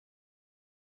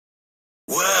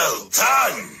Well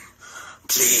done.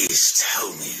 Please tell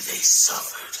me they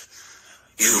suffered.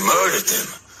 You murdered them,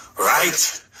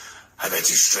 right? I bet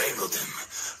you strangled them.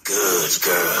 Good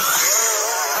girl.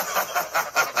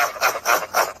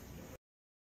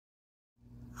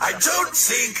 I don't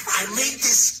think I made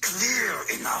this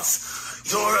clear enough.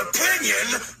 Your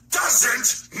opinion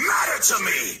doesn't matter to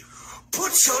me.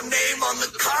 Put your name on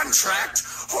the contract,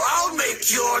 or I'll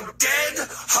make your dead,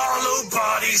 hollow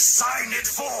body sign it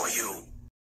for you.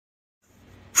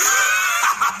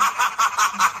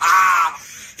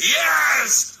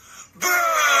 Yes!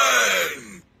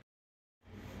 Burn!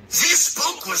 This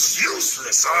book was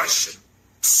useless, Arshan.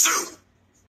 Sue!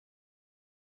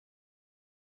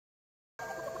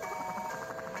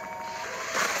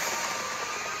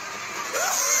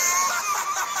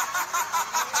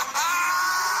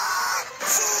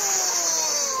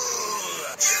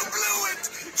 You blew it!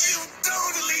 You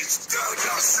totally screwed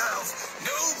yourself!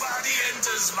 Nobody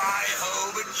enters my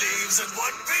home and leaves in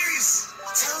one piece!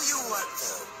 Tell you what,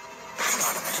 though. Hang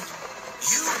on a minute.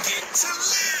 You get to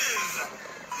live!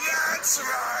 That's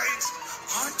right!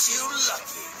 Aren't you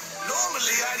lucky?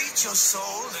 Normally I'd eat your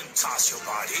soul and toss your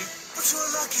body, but you're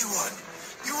a lucky one.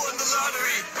 You won the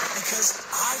lottery because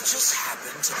I just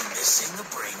happened to be missing a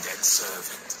brain-dead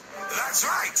servant. That's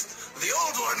right. The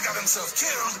old one got himself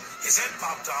killed, his head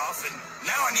popped off, and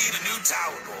now I need a new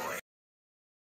tower boy.